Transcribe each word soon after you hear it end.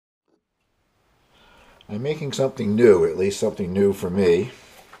I'm making something new, at least something new for me,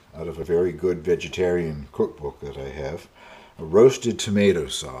 out of a very good vegetarian cookbook that I have. A roasted tomato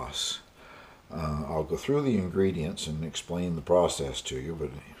sauce. I'll go through the ingredients and explain the process to you, but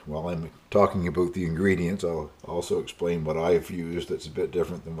while I'm talking about the ingredients, I'll also explain what I've used that's a bit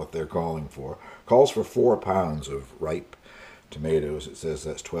different than what they're calling for. Calls for 4 pounds of ripe tomatoes. It says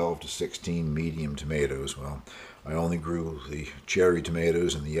that's 12 to 16 medium tomatoes. Well, I only grew the cherry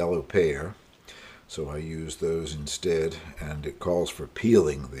tomatoes and the yellow pear, so I use those instead, and it calls for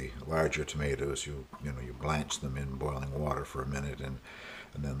peeling the larger tomatoes. You blanch them in boiling water for a minute, and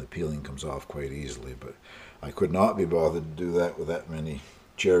then the peeling comes off quite easily. But I could not be bothered to do that with that many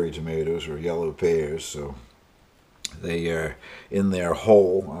cherry tomatoes or yellow pears, so they are in their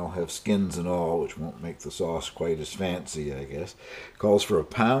whole. I'll have skins and all, which won't make the sauce quite as fancy, I guess. Calls for a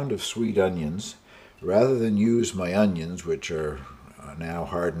pound of sweet onions. Rather than use my onions, which are now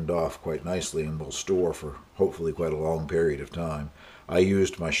hardened off quite nicely and will store for hopefully quite a long period of time, I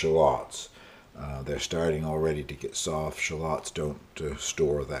used my shallots. They're starting already to get soft. Shallots don't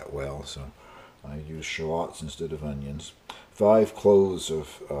store that well, so I use shallots instead of onions. 5 cloves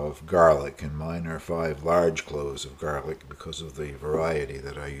of garlic, and mine are 5 large cloves of garlic because of the variety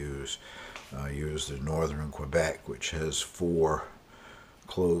that I use. I use the Northern Quebec, which has 4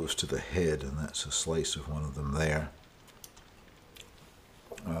 cloves to the head, and that's a slice of one of them there.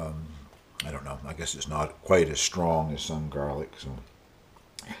 I don't know, I guess it's not quite as strong as some garlic. So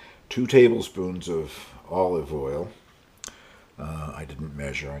 2 tablespoons of olive oil. I didn't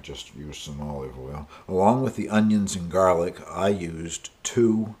measure, I just used some olive oil. Along with the onions and garlic, I used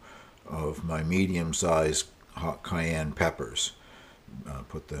 2 of my medium-sized hot cayenne peppers.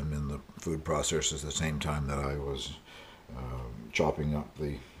 Put them in the food processor at the same time that I was chopping up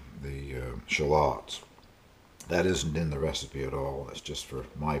the shallots. That isn't in the recipe at all. That's just for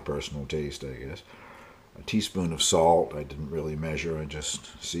my personal taste, I guess. A teaspoon of salt. I didn't really measure. I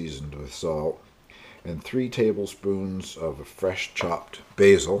just seasoned with salt. And 3 tablespoons of fresh chopped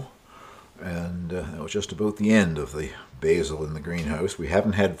basil. And that was just about the end of the basil in the greenhouse. We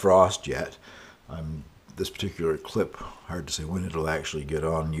haven't had frost yet. This particular clip, hard to say when it'll actually get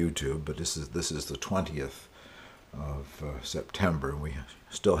on YouTube, but this is the 20th of September. We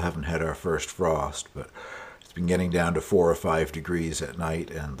still haven't had our first frost, but it's been getting down to 4 or 5 degrees at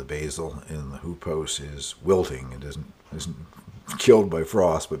night, and the basil in the hoophouse is wilting. It isn't killed by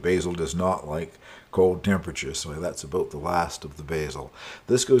frost, but basil does not like cold temperatures, so that's about the last of the basil.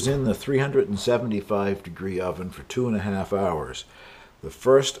 This goes in the 375 degree oven for 2.5 hours. The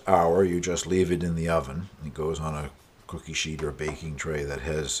first hour you just leave it in the oven. It goes on a cookie sheet or baking tray that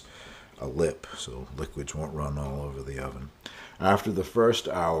has a lip, so liquids won't run all over the oven. After the first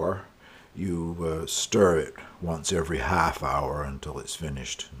hour, you stir it once every half hour until it's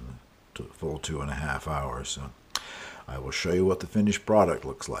finished, to the full 2.5 hours. So I will show you what the finished product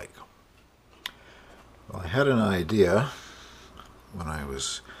looks like. Well, I had an idea when I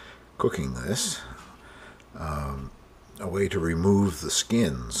was cooking this, a way to remove the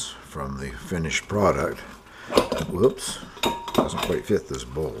skins from the finished product. Whoops, doesn't quite fit this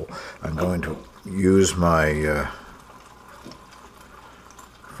bowl. I'm going to use my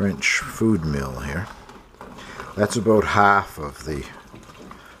French food mill here. That's about half of the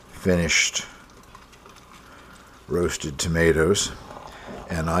finished roasted tomatoes,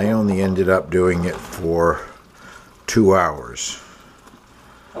 and I only ended up doing it for 2 hours.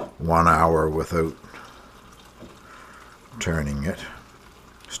 1 hour without stirring it,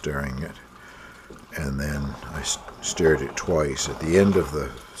 and then I stirred it twice. At the end of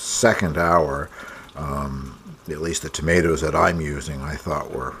the second hour, at least the tomatoes that I'm using, I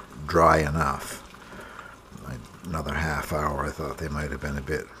thought were dry enough. Another half hour, I thought they might have been a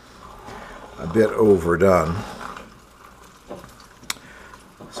bit overdone.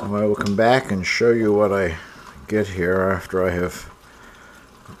 So I will come back and show you what I get here after I have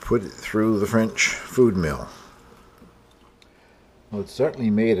put it through the French food mill. Well, it certainly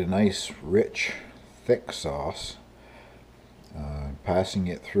made a nice, rich, thick sauce. Passing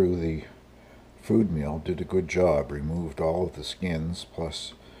it through the food mill did a good job. Removed all of the skins,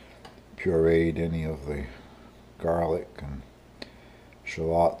 plus pureed any of the garlic and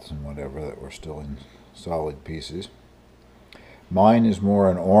shallots and whatever that were still in solid pieces. Mine is more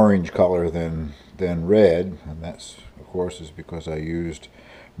an orange color than red, and that's, of course, is because I used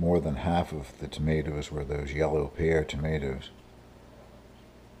more than half of the tomatoes were those yellow pear tomatoes.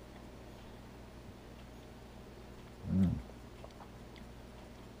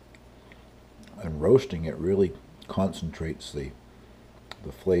 And roasting it really concentrates the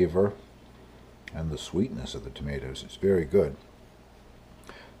flavor and the sweetness of the tomatoes. It's very good.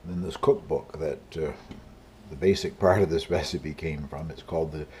 in this cookbook that the basic part of this recipe came from. It's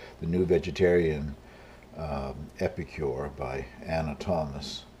called the New Vegetarian Epicure by Anna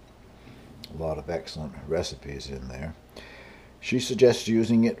Thomas. A lot of excellent recipes in there. She suggests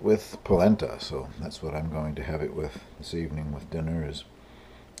using it with polenta, so that's what I'm going to have it with this evening with dinner, is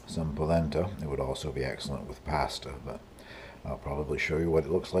some polenta. It would also be excellent with pasta, but I'll probably show you what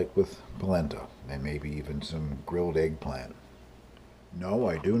it looks like with polenta, and maybe even some grilled eggplant. No,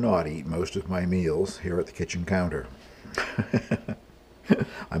 I do not eat most of my meals here at the kitchen counter.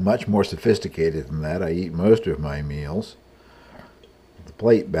 I'm much more sophisticated than that. I eat most of my meals with the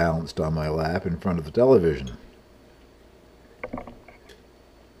plate balanced on my lap in front of the television.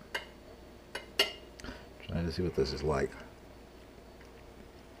 Trying to see what this is like.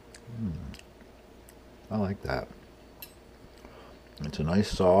 I like that. It's a nice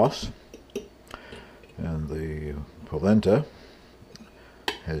sauce, and the polenta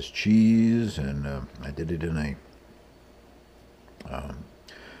has cheese, and I did it in a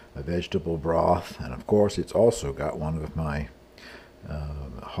vegetable broth, and of course it's also got one of my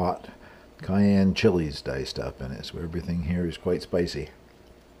hot cayenne chilies diced up in it, so everything here is quite spicy.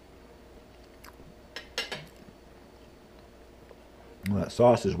 Well, that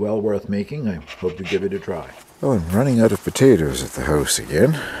sauce is well worth making. I hope you give it a try. Oh, I'm running out of potatoes at the house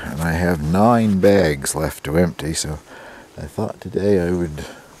again, and I have 9 bags left to empty, so I thought today I would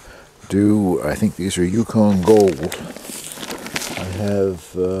do, I think these are Yukon Gold. I have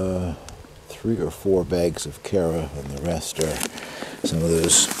 3 or 4 bags of Cara, and the rest are some of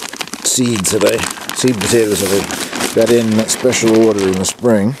those seed potatoes that I got in that special order in the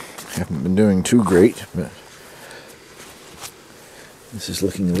spring. Haven't been doing too great, but this is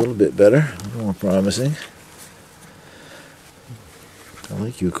looking a little bit better, a little more promising. I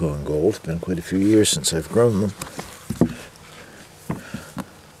like Yukon Gold. It's been quite a few years since I've grown them.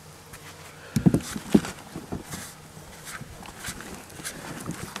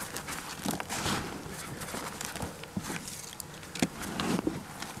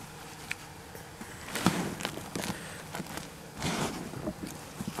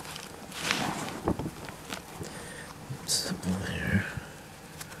 Something there.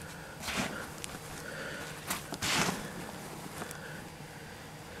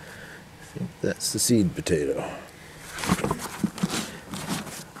 I think that's the seed potato.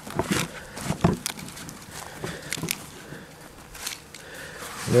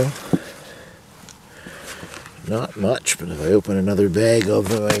 Well, not much, but if I open another bag of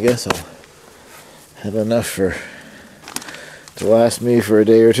them, I guess I'll have enough to last me for a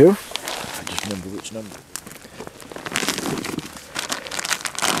day or two. I just remember which number.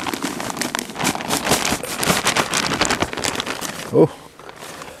 Oh,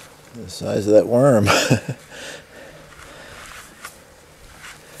 the size of that worm.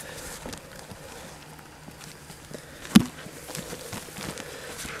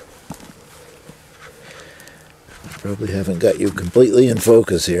 Probably haven't got you completely in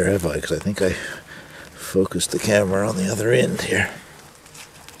focus here, have I? Because I think I focused the camera on the other end here.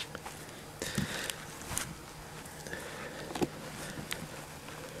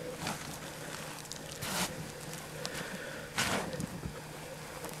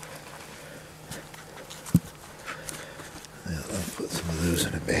 I'll put some of those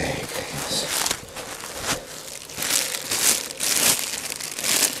in a bag, I guess.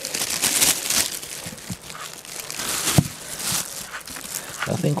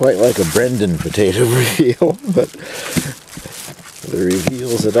 Nothing quite like a Brendan potato reveal, but the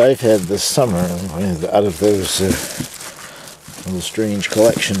reveals that I've had this summer, out of those little strange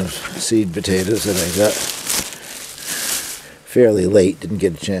collection of seed potatoes that I got fairly late, didn't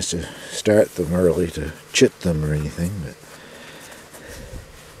get a chance to start them early to chit them or anything, but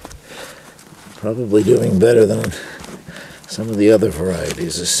probably doing better than some of the other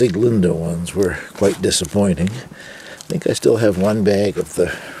varieties. The Sieglinde ones were quite disappointing. I think I still have 1 bag of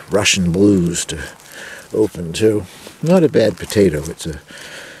the Russian Blues to open too. Not a bad potato. It's a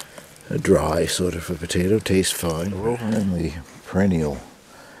dry sort of a potato. Tastes fine. We're over in the perennial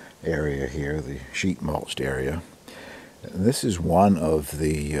area here, the sheet mulched area. This is one of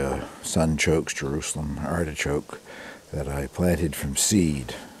the sunchokes, Jerusalem artichoke, that I planted from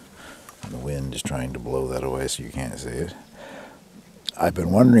seed. And the wind is trying to blow that away so you can't see it. I've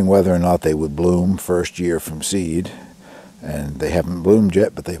been wondering whether or not they would bloom first year from seed. And they haven't bloomed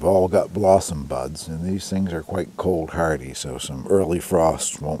yet, but they've all got blossom buds, and these things are quite cold hardy, so some early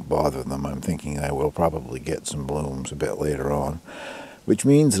frosts won't bother them. I'm thinking I will probably get some blooms a bit later on, which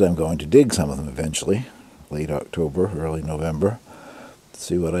means that I'm going to dig some of them eventually, late October, early November, to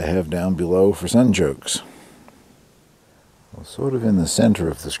see what I have down below for sunchokes. Well, sort of in the center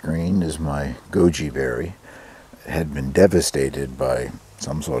of the screen is my goji berry. It had been devastated by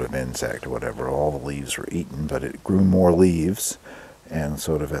some sort of insect or whatever. All the leaves were eaten, but it grew more leaves, and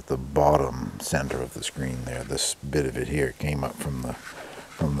sort of at the bottom center of the screen there, this bit of it here came up from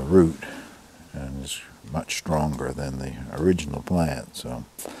the root and is much stronger than the original plant. So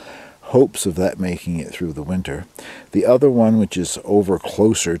hopes of that making it through the winter. The other one, which is over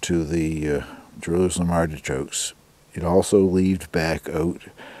closer to the Jerusalem artichokes, it also leaved back out,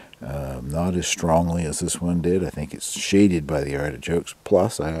 not as strongly as this one did. I think it's shaded by the artichokes.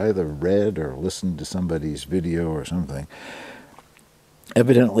 Plus, I either read or listened to somebody's video or something.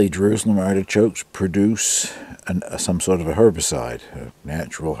 Evidently, Jerusalem artichokes produce some sort of a herbicide, a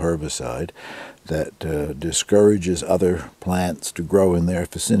natural herbicide, that discourages other plants to grow in their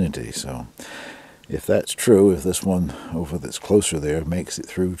vicinity. So if that's true, if this one over that's closer there makes it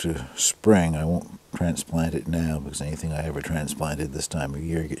through to spring, I won't transplant it now, because anything I ever transplanted this time of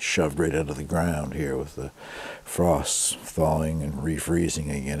year gets shoved right out of the ground here with the frosts thawing and refreezing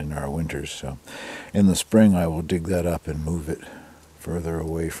again in our winters. So in the spring I will dig that up and move it further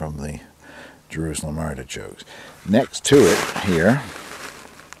away from the Jerusalem artichokes. Next to it here,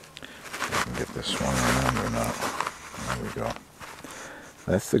 if I can get this one around or not. There we go.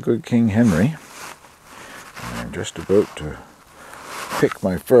 That's the Good King Henry. And I'm just about to pick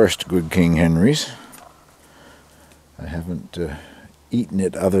my first Good King Henrys. I haven't eaten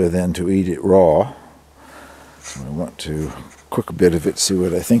it other than to eat it raw. So I want to cook a bit of it, see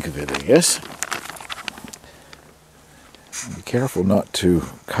what I think of it, I guess. Be careful not to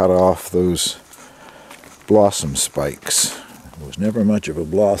cut off those blossom spikes. It was never much of a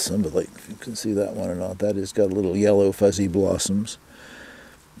blossom, but like you can see that one or not, that has got little yellow fuzzy blossoms.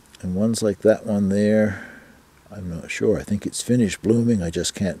 And ones like that one there, I'm not sure. I think it's finished blooming. I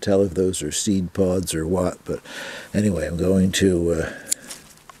just can't tell if those are seed pods or what. But anyway, I'm going to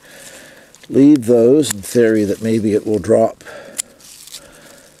leave those in theory that maybe it will drop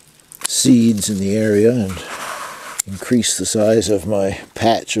seeds in the area and increase the size of my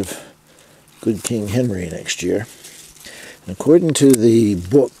patch of Good King Henry next year. And according to the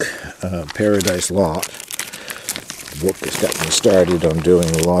book, Paradise Lot, the book has got me started on doing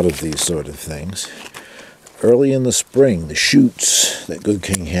a lot of these sort of things. Early in the spring, the shoots that Good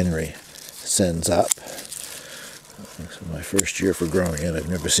King Henry sends up. This is my first year for growing it. I've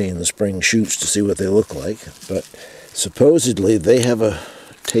never seen the spring shoots to see what they look like, but supposedly they have a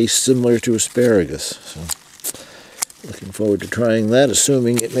taste similar to asparagus. So looking forward to trying that,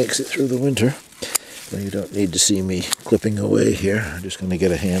 assuming it makes it through the winter. Well, you don't need to see me clipping away here. I'm just going to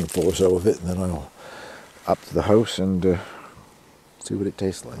get a handful or so of it, and then I'll up to the house and see what it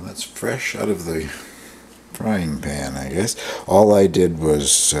tastes like. That's fresh out of the frying pan, I guess. All I did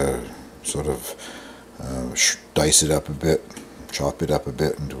was sort of dice it up a bit, chop it up a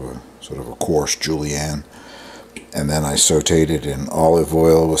bit into a sort of a coarse julienne, and then I sauteed it in olive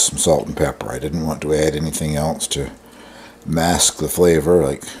oil with some salt and pepper. I didn't want to add anything else to mask the flavor.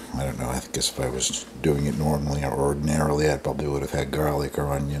 Like, I don't know, I guess if I was doing it normally or ordinarily, I probably would have had garlic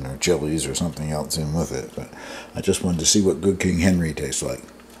or onion or chilies or something else in with it, but I just wanted to see what Good King Henry tastes like.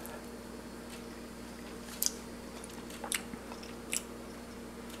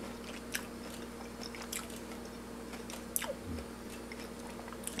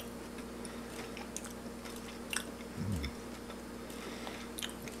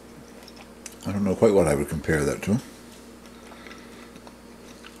 I don't know quite what I would compare that to.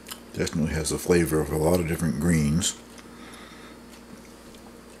 Definitely has the flavor of a lot of different greens.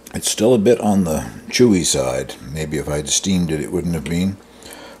 It's still a bit on the chewy side. Maybe if I'd steamed it, it wouldn't have been.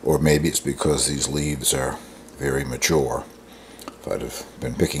 Or maybe it's because these leaves are very mature. If I'd have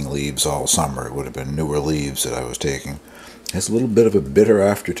been picking leaves all summer, it would have been newer leaves that I was taking. It has a little bit of a bitter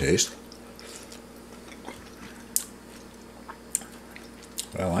aftertaste.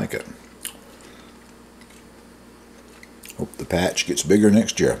 But I like it. Hope the patch gets bigger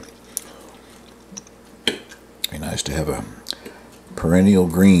next year. Be nice to have a perennial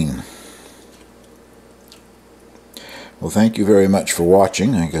green. Well, thank you very much for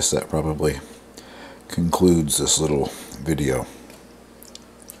watching. I guess that probably concludes this little video.